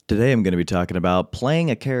Today I'm going to be talking about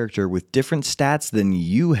playing a character with different stats than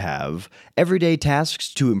you have, everyday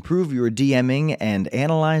tasks to improve your DMing, and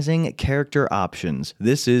analyzing character options.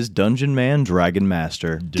 This is Dungeon Man Dragon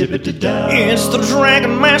Master. It's the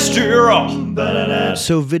Dragon Master!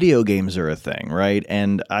 So video games are a thing, right?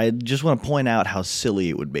 And I just want to point out how silly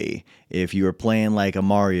it would be if you were playing like a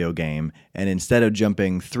Mario game and instead of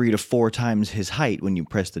jumping 3 to 4 times his height when you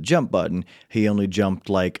press the jump button, he only jumped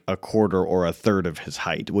like a quarter or a third of his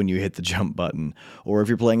height when you hit the jump button. Or if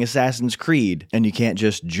you're playing Assassin's Creed and you can't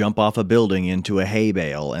just jump off a building into a hay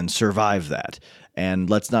bale and survive that. And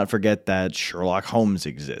let's not forget that Sherlock Holmes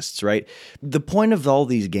exists, right? The point of all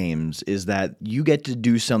these games is that you get to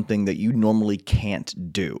do something that you normally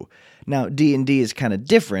can't do. Now, D&D is kind of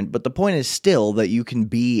different, but the point is still that you can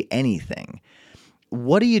be anything.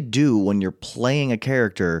 What do you do when you're playing a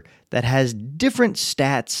character that has different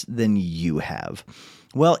stats than you have?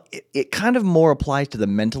 Well, it kind of more applies to the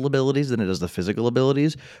mental abilities than it does the physical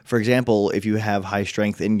abilities. For example, if you have high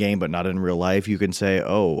strength in-game but not in real life, you can say,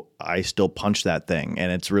 oh, I still punch that thing,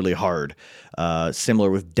 and it's really hard. Similar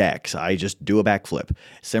with Dex, I just do a backflip.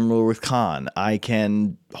 Similar with Con, I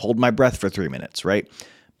can hold my breath for 3 minutes, right?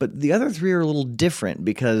 But the other three are a little different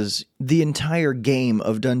because the entire game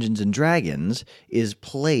of Dungeons & Dragons is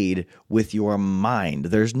played with your mind.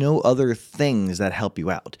 There's no other things that help you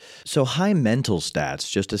out. So high mental stats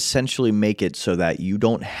just essentially make it so that you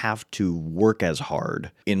don't have to work as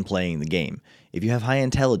hard in playing the game. If you have high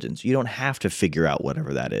intelligence, you don't have to figure out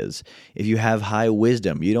whatever that is. If you have high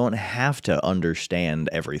wisdom, you don't have to understand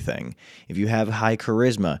everything. If you have high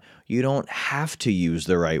charisma, you don't have to use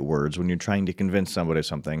the right words when you're trying to convince somebody of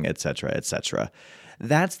something, etc., etc.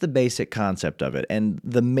 That's the basic concept of it. And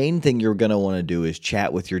the main thing you're going to want to do is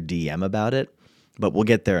chat with your DM about it, but we'll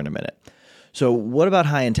get there in a minute. So what about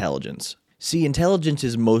high intelligence? See, intelligence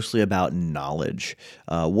is mostly about knowledge.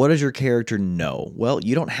 What does your character know? Well,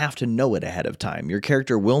 you don't have to know it ahead of time. Your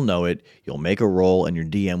character will know it, you'll make a roll, and your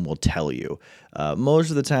DM will tell you. Most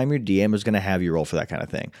of the time, your DM is going to have you roll for that kind of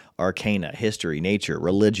thing. Arcana, history, nature,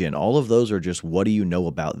 religion, all of those are just what do you know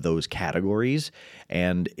about those categories?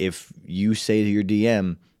 And if you say to your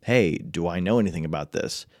DM, hey, do I know anything about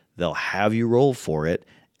this? They'll have you roll for it,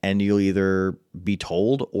 and you'll either be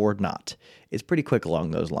told or not. It's pretty quick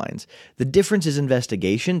along those lines. The difference is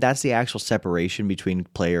investigation. That's the actual separation between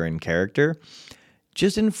player and character.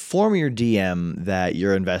 Just inform your DM that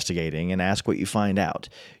you're investigating and ask what you find out.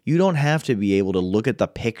 You don't have to be able to look at the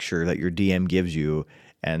picture that your DM gives you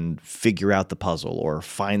and figure out the puzzle or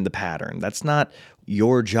find the pattern. That's not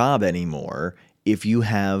your job anymore if you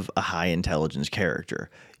have a high intelligence character.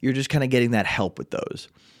 You're just kind of getting that help with those.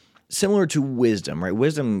 Similar to wisdom, right?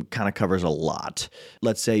 Wisdom kind of covers a lot.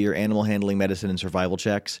 Let's say your animal handling, medicine, and survival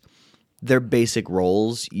checks. They're basic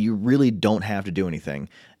rolls. You really don't have to do anything.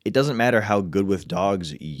 It doesn't matter how good with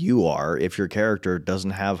dogs you are. If your character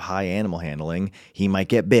doesn't have high animal handling, he might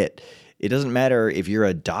get bit. It doesn't matter if you're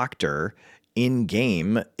a doctor. In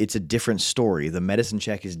game, it's a different story. The medicine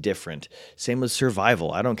check is different. Same with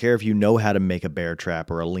survival. I don't care if you know how to make a bear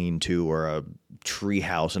trap or a lean-to or a tree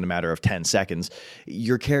house in a matter of 10 seconds.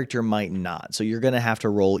 Your character might not, so you're going to have to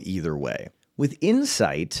roll either way. With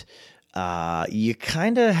insight, you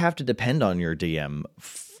kind of have to depend on your DM,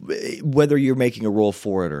 whether you're making a roll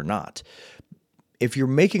for it or not. If you're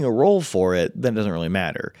making a roll for it, then it doesn't really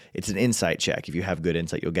matter. It's an insight check. If you have good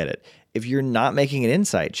insight, you'll get it. If you're not making an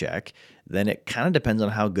insight check, then it kind of depends on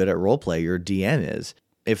how good at roleplay your DM is.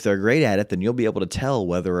 If they're great at it, then you'll be able to tell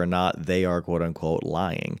whether or not they are quote-unquote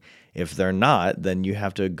lying. If they're not, then you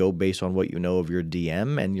have to go based on what you know of your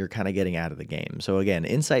DM, and you're kind of getting out of the game. So again,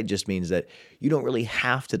 insight just means that you don't really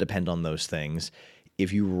have to depend on those things.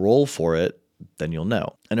 If you roll for it, then you'll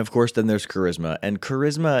know. And of course, then there's charisma. And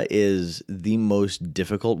charisma is the most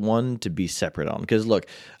difficult one to be separate on. Because look,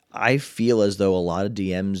 I feel as though a lot of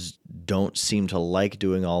DMs don't seem to like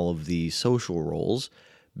doing all of the social roles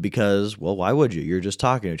because, well, why would you? You're just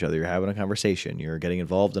talking to each other. You're having a conversation. You're getting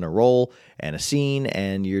involved in a role and a scene,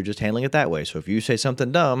 and you're just handling it that way. So if you say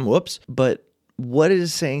something dumb, whoops. But what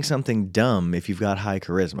is saying something dumb if you've got high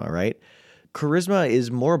charisma, right? Charisma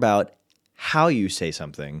is more about how you say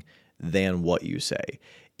something than what you say.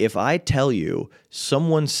 If I tell you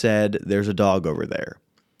someone said there's a dog over there,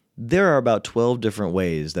 there are about 12 different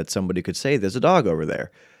ways that somebody could say there's a dog over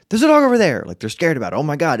there. There's a dog over there. Like they're scared about it. Oh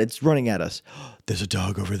my God, it's running at us. There's a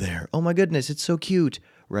dog over there. Oh my goodness, it's so cute,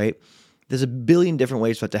 right? There's a billion different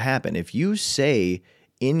ways for that to happen. If you say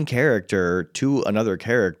in character to another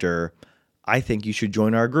character, I think you should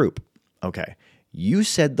join our group. Okay, you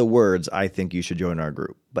said the words, I think you should join our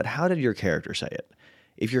group. But how did your character say it?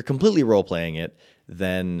 If you're completely role-playing it,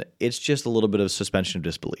 then it's just a little bit of suspension of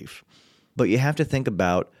disbelief. But you have to think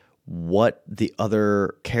about what the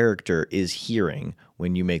other character is hearing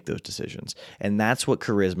when you make those decisions. And that's what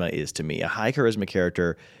charisma is to me. A high charisma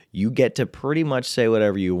character, you get to pretty much say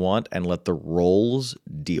whatever you want and let the roles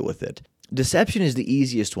deal with it. Deception is the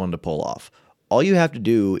easiest one to pull off. All you have to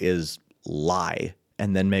do is lie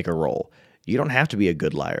and then make a roll. You don't have to be a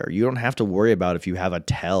good liar. You don't have to worry about if you have a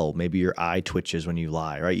tell. Maybe your eye twitches when you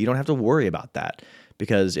lie, right? You don't have to worry about that,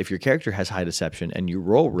 because if your character has high deception and you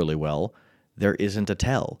roll really well, there isn't a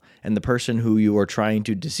tell. And the person who you are trying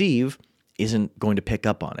to deceive isn't going to pick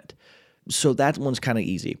up on it. So that one's kind of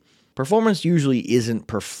easy. Performance usually isn't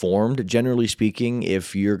performed, generally speaking,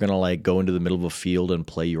 if you're going to like go into the middle of a field and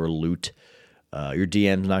play your lute. Your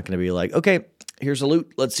DM's not going to be like, okay, here's a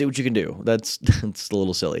lute, let's see what you can do. That's a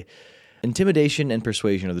little silly. Intimidation and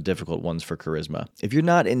persuasion are the difficult ones for charisma. If you're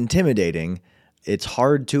not intimidating, it's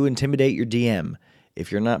hard to intimidate your DM.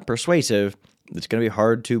 If you're not persuasive, it's going to be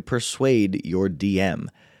hard to persuade your DM.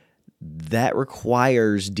 That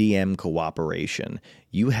requires DM cooperation.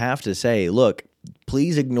 You have to say, look,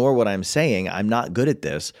 please ignore what I'm saying. I'm not good at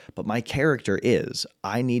this, but my character is.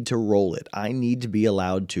 I need to roll it. I need to be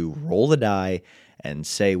allowed to roll the die and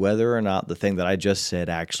say whether or not the thing that I just said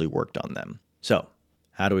actually worked on them. So,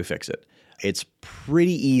 how do we fix it? It's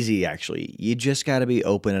pretty easy, actually. You just got to be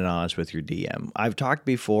open and honest with your DM. I've talked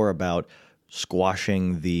before about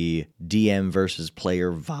squashing the DM versus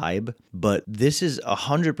player vibe, but this is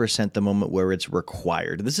 100% the moment where it's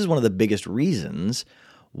required. This is one of the biggest reasons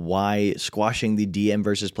why squashing the DM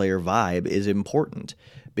versus player vibe is important.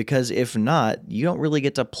 Because if not, you don't really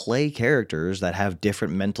get to play characters that have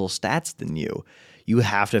different mental stats than you. You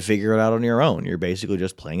have to figure it out on your own. You're basically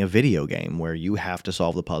just playing a video game where you have to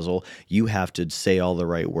solve the puzzle, you have to say all the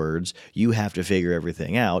right words, you have to figure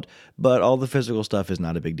everything out, but all the physical stuff is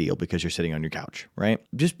not a big deal because you're sitting on your couch, right?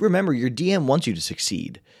 Just remember, your DM wants you to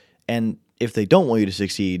succeed. And if they don't want you to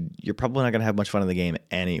succeed, you're probably not going to have much fun in the game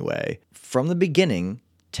anyway. From the beginning,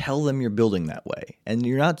 tell them you're building that way, and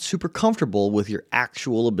you're not super comfortable with your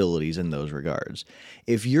actual abilities in those regards.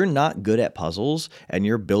 If you're not good at puzzles and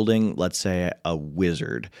you're building, let's say, a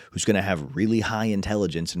wizard who's going to have really high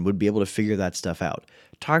intelligence and would be able to figure that stuff out,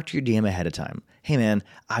 talk to your DM ahead of time. Hey man,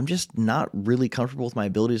 I'm just not really comfortable with my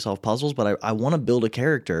ability to solve puzzles, but I want to build a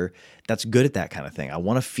character that's good at that kind of thing. I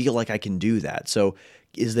want to feel like I can do that. So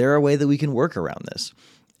is there a way that we can work around this?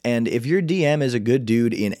 And if your DM is a good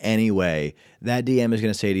dude in any way, that DM is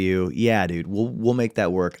going to say to you, yeah, dude, we'll make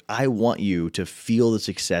that work. I want you to feel the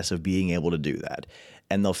success of being able to do that.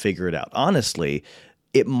 And they'll figure it out. Honestly,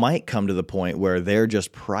 it might come to the point where they're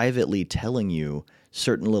just privately telling you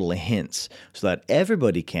certain little hints so that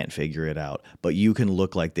everybody can't figure it out, but you can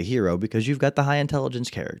look like the hero because you've got the high intelligence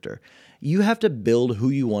character. You have to build who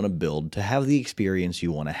you want to build to have the experience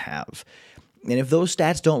you want to have. And if those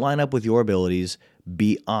stats don't line up with your abilities,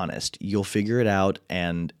 be honest. You'll figure it out,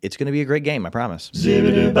 and it's going to be a great game, I promise.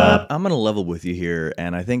 I'm going to level with you here,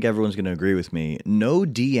 and I think everyone's going to agree with me. No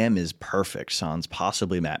DM is perfect, sans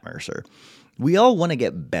possibly Matt Mercer. We all want to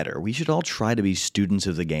get better. We should all try to be students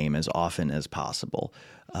of the game as often as possible.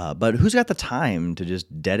 But who's got the time to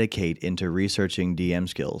just dedicate into researching DM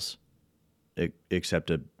skills?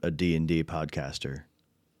 Except a D&D podcaster.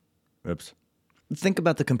 Oops. Think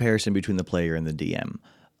about the comparison between the player and the DM.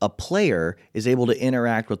 A player is able to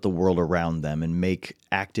interact with the world around them and make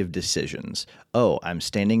active decisions. Oh, I'm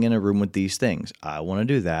standing in a room with these things. I want to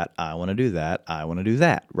do that. I want to do that. I want to do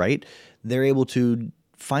that, right? They're able to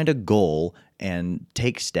find a goal and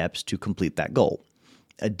take steps to complete that goal.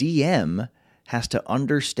 A DM has to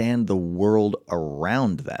understand the world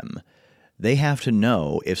around them. They have to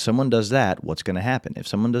know if someone does that, what's going to happen? If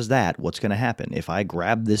someone does that, what's going to happen? If I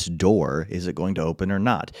grab this door, is it going to open or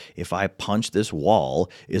not? If I punch this wall,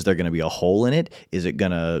 is there going to be a hole in it? Is it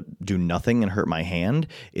going to do nothing and hurt my hand?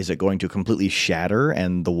 Is it going to completely shatter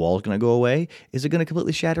and the wall's going to go away? Is it going to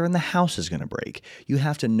completely shatter and the house is going to break? You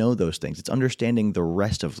have to know those things. It's understanding the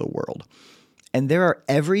rest of the world. And there are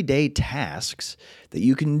everyday tasks that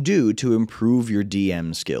you can do to improve your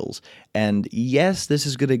DM skills. And yes, this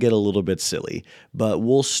is going to get a little bit silly, but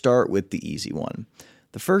we'll start with the easy one.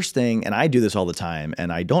 The first thing, and I do this all the time,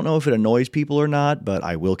 and I don't know if it annoys people or not, but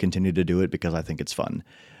I will continue to do it because I think it's fun,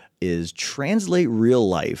 is translate real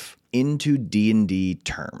life into D&D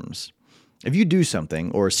terms. If you do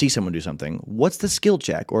something or see someone do something, what's the skill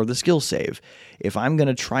check or the skill save? If I'm going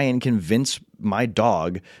to try and convince my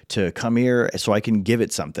dog to come here so I can give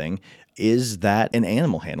it something, is that an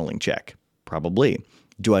animal handling check? Probably.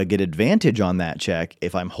 Do I get advantage on that check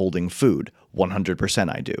if I'm holding food?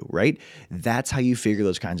 100% I do, right? That's how you figure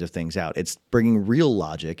those kinds of things out. It's bringing real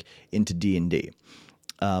logic into D&D.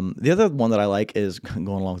 The other one that I like is going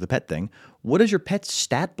along with the pet thing. What does your pet's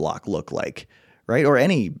stat block look like, right? Or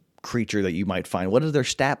any creature that you might find. What does their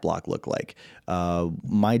stat block look like?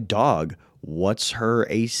 My dog, what's her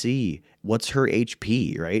AC? What's her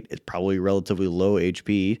HP, right? It's probably relatively low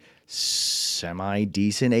HP,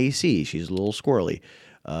 semi-decent AC. She's a little squirrely.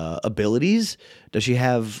 Abilities? Does she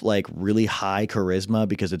have like really high charisma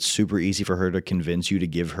because it's super easy for her to convince you to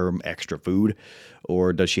give her extra food?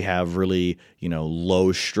 Or does she have really,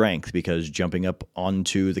 low strength because jumping up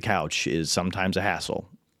onto the couch is sometimes a hassle?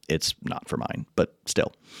 It's not for mine, but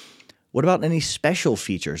still. What about any special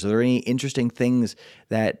features? Are there any interesting things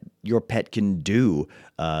that your pet can do?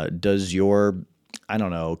 Does your,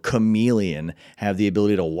 chameleon have the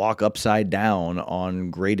ability to walk upside down on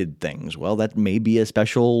graded things? Well, that may be a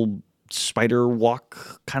special spider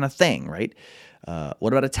walk kind of thing, right?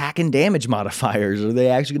 What about attack and damage modifiers? Are they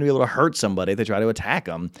actually going to be able to hurt somebody if they try to attack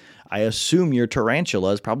them? I assume your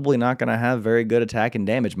tarantula is probably not going to have very good attack and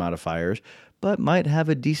damage modifiers, but might have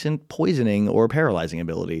a decent poisoning or paralyzing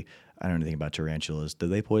ability. I don't know anything about tarantulas. Do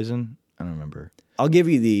they poison? I don't remember. I'll give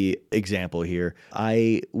you the example here.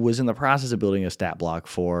 I was in the process of building a stat block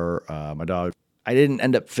for my dog. I didn't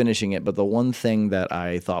end up finishing it, but the one thing that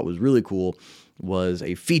I thought was really cool was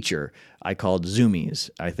a feature I called zoomies.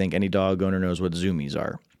 I think any dog owner knows what zoomies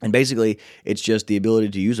are. And basically, it's just the ability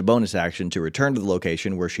to use a bonus action to return to the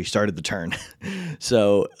location where she started the turn.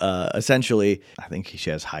 So essentially, I think she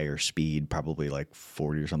has higher speed, probably like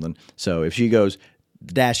 40 or something. So if she goes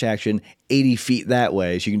dash action 80 feet that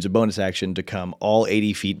way, she can use a bonus action to come all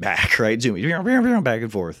 80 feet back, right? Zoom back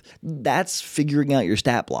and forth. That's figuring out your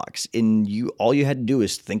stat blocks. And all you had to do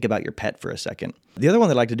is think about your pet for a second. The other one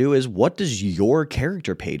that I like to do is, what does your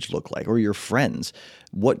character page look like, or your friends?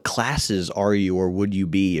 What classes are you or would you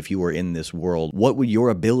be if you were in this world? What would your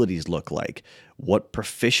abilities look like? What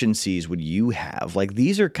proficiencies would you have? Like,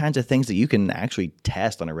 these are kinds of things that you can actually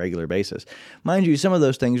test on a regular basis. Mind you, some of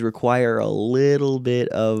those things require a little bit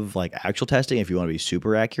of like actual testing if you want to be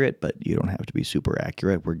super accurate, but you don't have to be super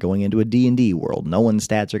accurate. We're going into a D&D world. No one's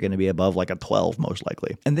stats are going to be above like a 12 most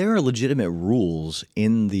likely. And there are legitimate rules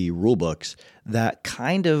in the rule books that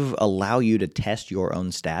kind of allow you to test your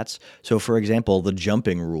own stats. So for example, the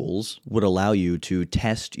jumping rules would allow you to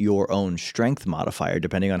test your own strength modifier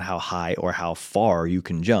depending on how high or how far you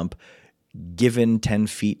can jump, given 10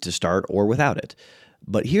 feet to start or without it.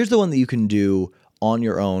 But here's the one that you can do on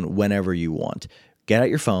your own whenever you want. Get out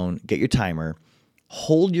your phone, get your timer,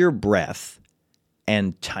 hold your breath,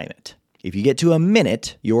 and time it. If you get to a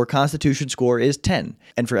minute, your constitution score is 10.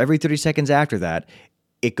 And for every 30 seconds after that,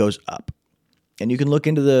 it goes up. And you can look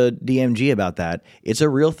into the DMG about that. It's a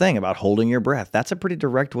real thing about holding your breath. That's a pretty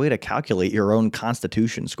direct way to calculate your own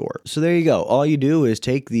constitution score. So there you go. All you do is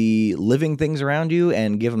take the living things around you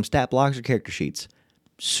and give them stat blocks or character sheets.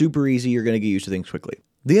 Super easy. You're going to get used to things quickly.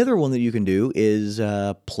 The other one that you can do is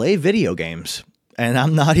play video games. And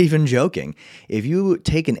I'm not even joking. If you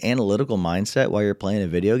take an analytical mindset while you're playing a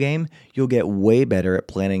video game, you'll get way better at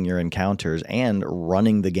planning your encounters and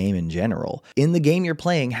running the game in general. In the game you're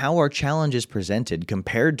playing, how are challenges presented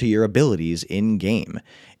compared to your abilities in game?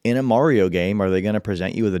 In a Mario game, are they going to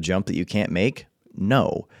present you with a jump that you can't make?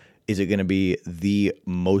 No. Is it going to be the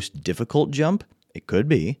most difficult jump? It could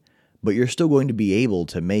be, but you're still going to be able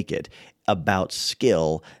to make it. About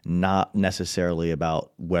skill, not necessarily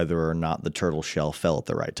about whether or not the turtle shell fell at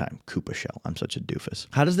the right time. Koopa shell. I'm such a doofus.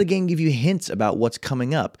 How does the game give you hints about what's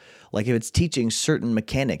coming up? Like if it's teaching certain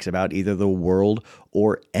mechanics about either the world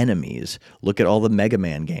or enemies. Look at all the Mega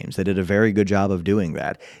Man games. They did a very good job of doing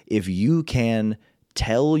that. If you can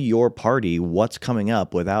tell your party what's coming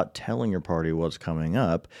up without telling your party what's coming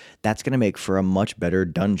up, that's going to make for a much better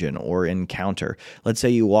dungeon or encounter. Let's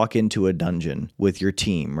say you walk into a dungeon with your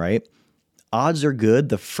team, right? Odds are good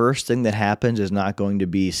the first thing that happens is not going to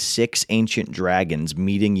be 6 ancient dragons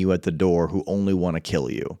meeting you at the door who only want to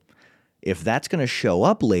kill you. If that's going to show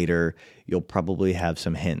up later, you'll probably have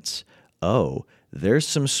some hints. Oh, there's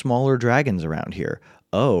some smaller dragons around here.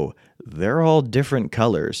 Oh, they're all different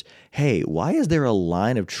colors. Hey, why is there a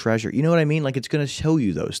line of treasure? You know what I mean? Like, it's going to show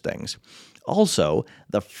you those things. Also,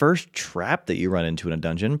 the first trap that you run into in a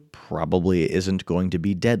dungeon probably isn't going to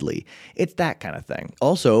be deadly. It's that kind of thing.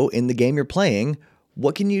 Also, in the game you're playing,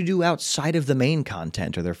 what can you do outside of the main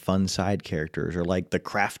content? Are there fun side characters or like the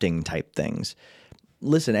crafting type things?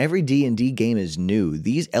 Listen, every D&D game is new.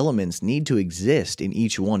 These elements need to exist in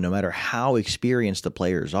each one, no matter how experienced the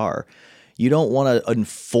players are. You don't want to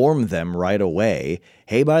inform them right away,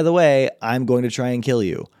 hey, by the way, I'm going to try and kill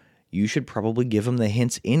you. you should probably give them the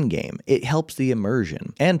hints in-game. It helps the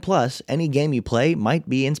immersion. And plus, any game you play might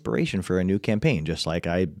be inspiration for a new campaign, just like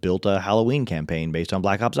I built a Halloween campaign based on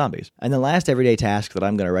Black Ops Zombies. And the last everyday task that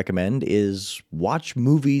I'm going to recommend is watch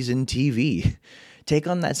movies and TV. Take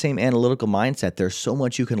on that same analytical mindset. There's so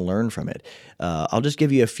much you can learn from it. I'll just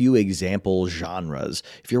give you a few example genres.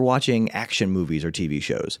 If you're watching action movies or TV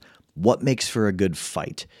shows, what makes for a good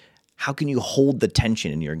fight? How can you hold the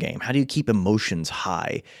tension in your game? How do you keep emotions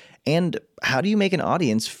high? And how do you make an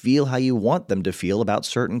audience feel how you want them to feel about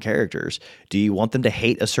certain characters? Do you want them to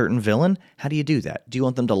hate a certain villain? How do you do that? Do you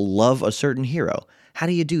want them to love a certain hero? How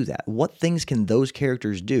do you do that? What things can those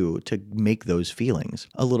characters do to make those feelings?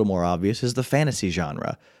 A little more obvious is the fantasy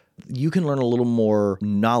genre. You can learn a little more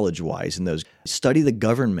knowledge-wise in those. Study the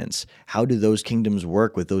governments. How do those kingdoms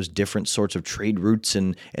work with those different sorts of trade routes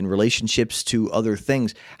and relationships to other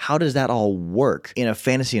things? How does that all work in a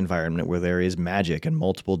fantasy environment where there is magic and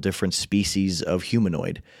multiple different species of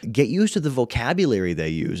humanoid? Get used to the vocabulary they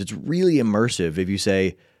use. It's really immersive if you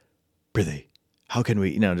say, "Prithee, how can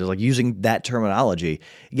we," just like using that terminology,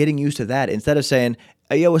 getting used to that instead of saying,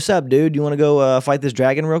 "Hey, yo, what's up, dude? You want to go fight this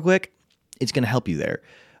dragon real quick?" It's going to help you there.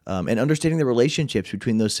 And understanding the relationships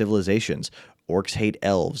between those civilizations. Orcs hate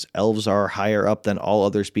elves. Elves are higher up than all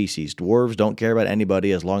other species. Dwarves don't care about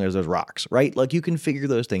anybody as long as there's rocks, right? Like you can figure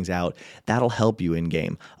those things out. That'll help you in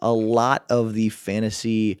game. A lot of the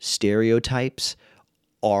fantasy stereotypes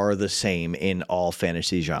are the same in all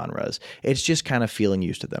fantasy genres. It's just kind of feeling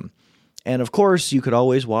used to them. And of course, you could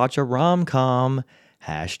always watch a rom-com.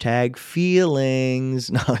 Hashtag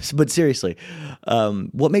feelings. No, but seriously,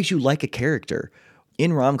 what makes you like a character?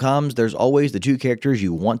 In rom-coms, there's always the two characters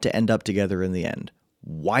you want to end up together in the end.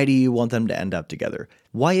 Why do you want them to end up together?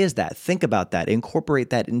 Why is that? Think about that. Incorporate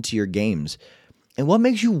that into your games. And what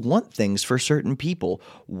makes you want things for certain people?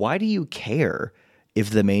 Why do you care if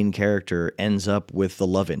the main character ends up with the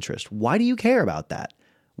love interest? Why do you care about that?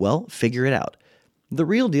 Well, figure it out. The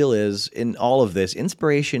real deal is, in all of this,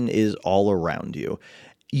 inspiration is all around you.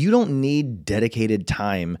 You don't need dedicated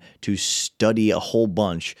time to study a whole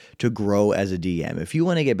bunch to grow as a DM. If you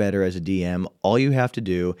want to get better as a DM, all you have to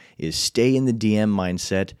do is stay in the DM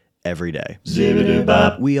mindset every day.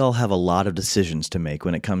 We all have a lot of decisions to make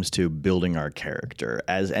when it comes to building our character,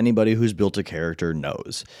 as anybody who's built a character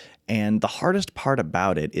knows. And the hardest part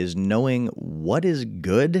about it is knowing what is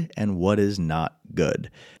good and what is not good.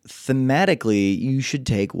 Thematically, you should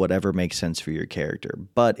take whatever makes sense for your character.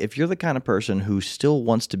 But if you're the kind of person who still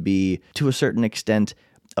wants to be, to a certain extent,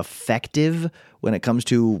 effective when it comes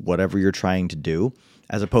to whatever you're trying to do,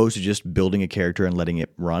 as opposed to just building a character and letting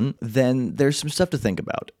it run, then there's some stuff to think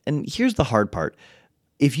about. And here's the hard part.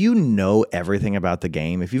 If you know everything about the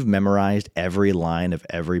game, if you've memorized every line of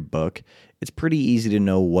every book, it's pretty easy to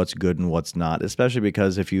know what's good and what's not, especially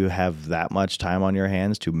because if you have that much time on your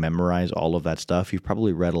hands to memorize all of that stuff, you've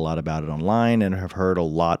probably read a lot about it online and have heard a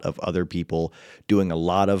lot of other people doing a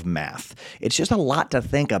lot of math. It's just a lot to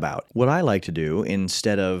think about. What I like to do,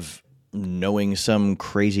 instead of knowing some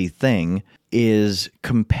crazy thing, is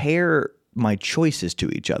compare my choices to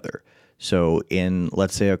each other. So in,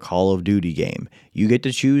 let's say, a Call of Duty game, you get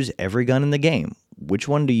to choose every gun in the game. Which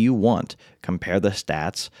one do you want? Compare the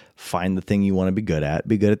stats, find the thing you want to be good at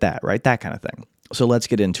that, right? That kind of thing. So let's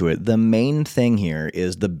get into it. The main thing here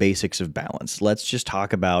is the basics of balance. Let's just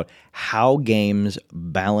talk about how games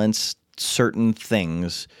balance certain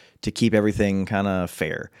things to keep everything kind of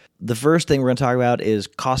fair. The first thing we're going to talk about is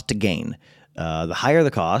cost to gain. The higher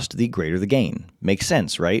the cost, the greater the gain. Makes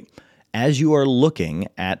sense, right? As you are looking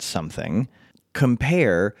at something,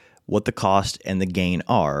 compare what the cost and the gain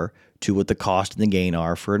are to what the cost and the gain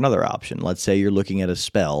are for another option. Let's say you're looking at a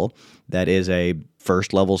spell that is a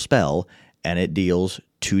first level spell and it deals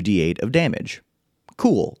 2d8 of damage.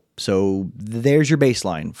 Cool. So there's your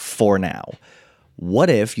baseline for now. What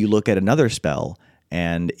if you look at another spell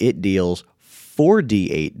and it deals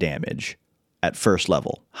 4d8 damage at first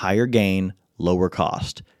level? Higher gain, lower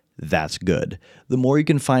cost. That's good. The more you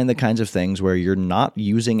can find the kinds of things where you're not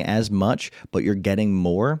using as much, but you're getting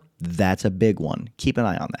more, that's a big one. Keep an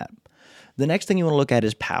eye on that. The next thing you want to look at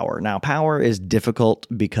is power. Now, power is difficult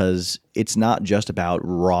because it's not just about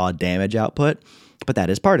raw damage output, but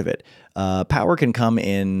that is part of it. Power can come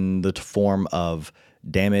in the form of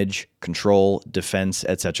damage, control, defense,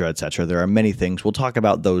 etc., etc. There are many things. We'll talk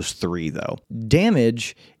about those three, though.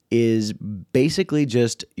 Damage is basically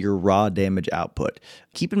just your raw damage output.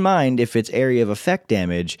 Keep in mind, if it's area of effect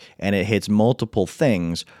damage and it hits multiple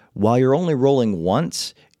things, while you're only rolling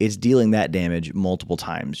once, it's dealing that damage multiple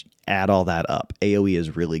times. Add all that up. AoE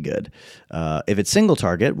is really good. If it's single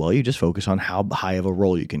target, well, you just focus on how high of a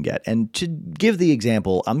roll you can get. And to give the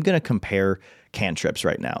example, I'm going to compare cantrips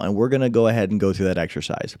right now, and we're going to go ahead and go through that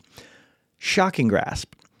exercise. Shocking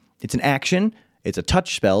Grasp. It's an action. It's a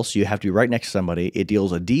touch spell, so you have to be right next to somebody. It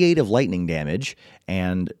deals a d8 of lightning damage,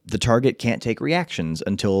 and the target can't take reactions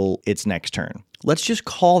until its next turn. Let's just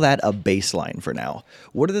call that a baseline for now.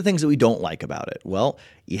 What are the things that we don't like about it? Well,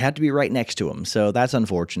 you have to be right next to them, so that's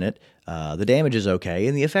unfortunate. The damage is okay,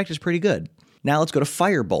 and the effect is pretty good. Now let's go to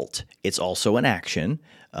Firebolt. It's also an action.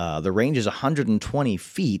 The range is 120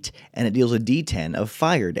 feet, and it deals a d10 of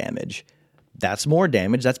fire damage. That's more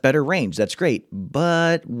damage, that's better range, that's great.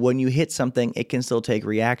 But when you hit something, it can still take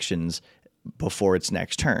reactions before its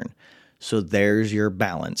next turn. So there's your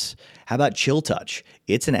balance. How about Chill Touch?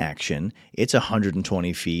 It's an action, it's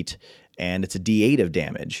 120 feet, and it's a d8 of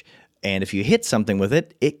damage. And if you hit something with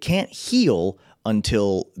it, it can't heal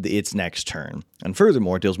until its next turn. And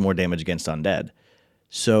furthermore, it deals more damage against undead.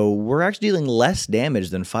 So we're actually dealing less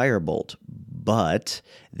damage than Firebolt, but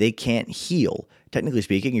they can't heal. Technically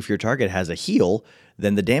speaking, if your target has a heal,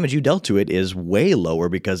 then the damage you dealt to it is way lower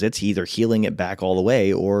because it's either healing it back all the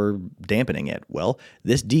way or dampening it. Well,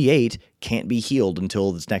 this D8 can't be healed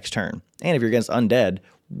until its next turn. And if you're against undead,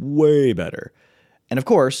 way better. And of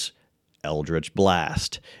course, Eldritch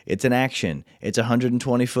Blast. It's an action. It's a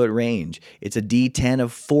 120-foot range. It's a D10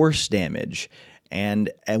 of force damage.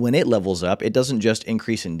 And when it levels up, it doesn't just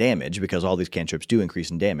increase in damage, because all these cantrips do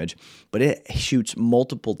increase in damage, but it shoots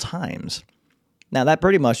multiple times. Now, that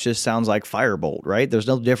pretty much just sounds like Firebolt, right? There's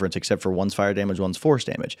no difference except for one's fire damage, one's force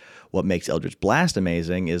damage. What makes Eldritch Blast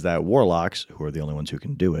amazing is that Warlocks, who are the only ones who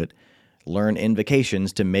can do it, learn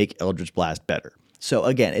invocations to make Eldritch Blast better. So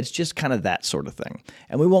again, it's just kind of that sort of thing.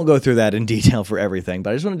 And we won't go through that in detail for everything, but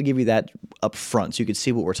I just wanted to give you that up front so you could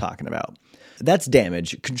see what we're talking about. That's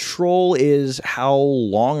damage. Control is how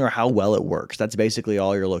long or how well it works. That's basically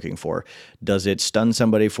all you're looking for. Does it stun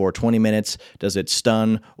somebody for 20 minutes? Does it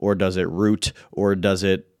stun, or does it root, or does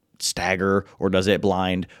it stagger, or does it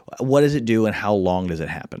blind? What does it do, and how long does it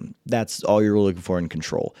happen? That's all you're looking for in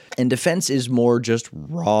control. And defense is more just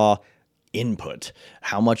raw input.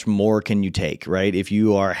 How much more can you take, right? If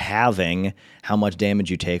you are having how much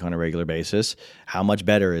damage you take on a regular basis, how much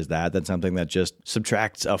better is that than something that just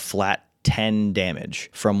subtracts a flat 10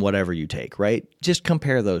 damage from whatever you take, right? Just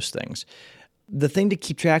compare those things. The thing to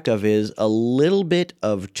keep track of is a little bit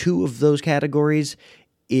of two of those categories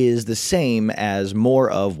is the same as more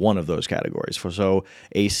of one of those categories. So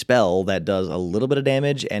a spell that does a little bit of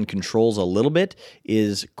damage and controls a little bit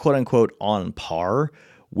is quote unquote on par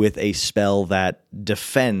with a spell that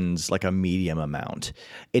defends like a medium amount.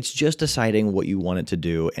 It's just deciding what you want it to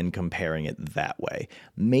do and comparing it that way.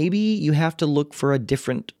 Maybe you have to look for a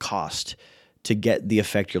different cost to get the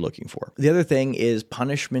effect you're looking for. The other thing is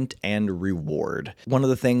punishment and reward. One of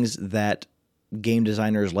the things that game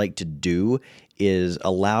designers like to do is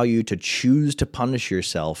allow you to choose to punish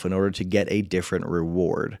yourself in order to get a different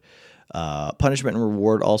reward. Punishment and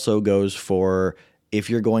reward also goes for if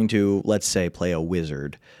you're going to, let's say, play a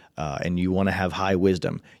wizard and you want to have high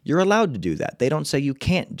wisdom, you're allowed to do that. They don't say you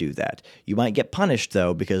can't do that. You might get punished,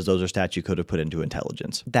 though, because those are stats you could have put into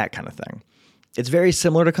intelligence, that kind of thing. It's very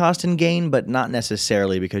similar to cost and gain, but not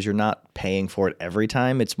necessarily, because you're not paying for it every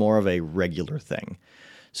time. It's more of a regular thing.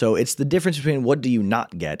 So it's the difference between what do you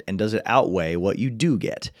not get and does it outweigh what you do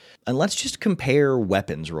get. And let's just compare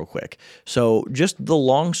weapons real quick. So just the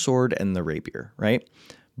longsword and the rapier, right?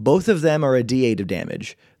 Both of them are a d8 of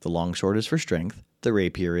damage. The longsword is for strength. The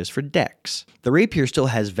rapier is for dex. The rapier still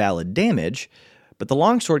has valid damage, but the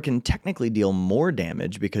longsword can technically deal more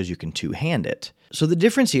damage because you can two-hand it. So the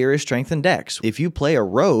difference here is strength and dex. If you play a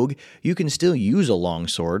rogue, you can still use a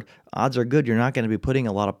longsword. Odds are good you're not going to be putting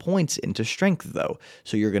a lot of points into strength, though,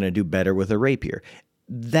 so you're going to do better with a rapier.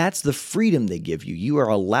 That's the freedom they give you. You are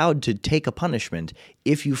allowed to take a punishment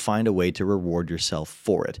if you find a way to reward yourself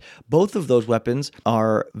for it. Both of those weapons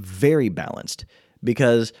are very balanced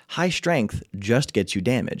because high strength just gets you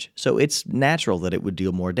damage, so it's natural that it would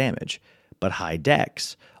deal more damage. But high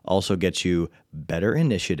dex also gets you better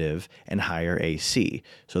initiative and higher AC.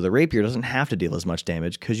 So the rapier doesn't have to deal as much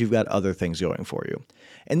damage because you've got other things going for you.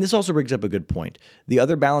 And this also brings up a good point. The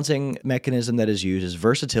other balancing mechanism that is used is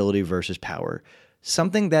versatility versus power.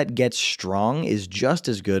 Something that gets strong is just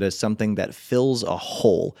as good as something that fills a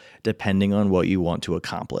hole, depending on what you want to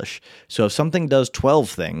accomplish. So if something does 12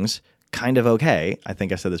 things, kind of okay, I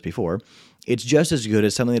think I said this before, it's just as good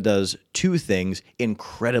as something that does 2 things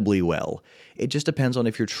incredibly well. It just depends on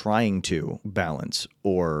if you're trying to balance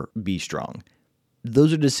or be strong.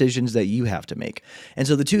 those are decisions that you have to make. And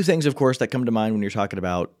so the two things, of course, that come to mind when you're talking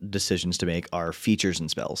about decisions to make are features and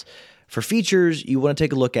spells. For features, you want to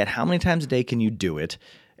take a look at how many times a day can you do it,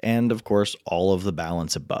 and of course, all of the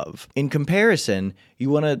balance above. In comparison, you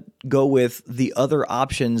want to go with the other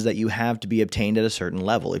options that you have to be obtained at a certain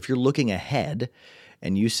level. If you're looking ahead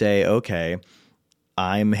and you say, okay,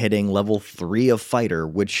 I'm hitting level 3 of fighter,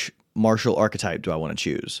 which martial archetype do I want to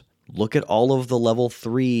choose? Look at all of the level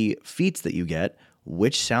 3 feats that you get,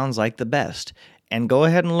 which sounds like the best, and go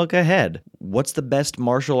ahead and look ahead. What's the best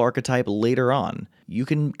martial archetype later on? You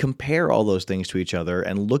can compare all those things to each other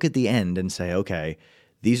and look at the end and say, okay,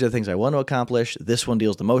 these are the things I want to accomplish. This one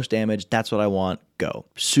deals the most damage. That's what I want. Go.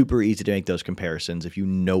 Super easy to make those comparisons if you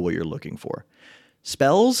know what you're looking for.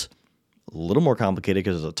 Spells, a little more complicated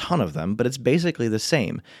because there's a ton of them, but it's basically the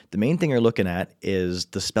same. The main thing you're looking at is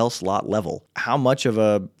the spell slot level. How much of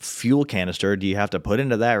a fuel canister do you have to put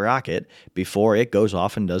into that rocket before it goes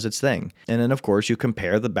off and does its thing? And then, of course, you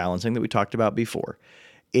compare the balancing that we talked about before.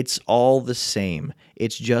 It's all the same.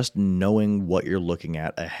 It's just knowing what you're looking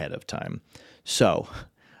at ahead of time. So,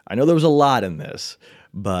 I know there was a lot in this,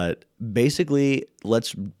 but basically,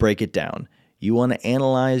 let's break it down. You want to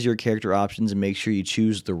analyze your character options and make sure you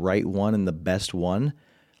choose the right one and the best one.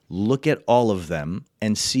 Look at all of them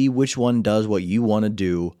and see which one does what you want to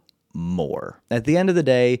do more. At the end of the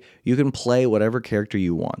day, you can play whatever character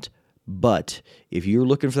you want. But if you're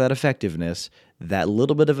looking for that effectiveness, that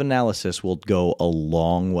little bit of analysis will go a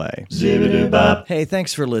long way. Zibbidi-bop. Hey,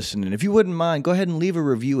 thanks for listening. If you wouldn't mind, go ahead and leave a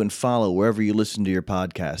review and follow wherever you listen to your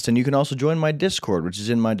podcast. And you can also join my Discord, which is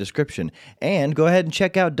in my description. And go ahead and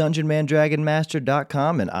check out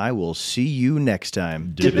DungeonManDragonMaster.com, and I will see you next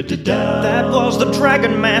time. Dibbidi-da. That was the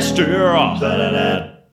Dragon Master. Ba-da-da.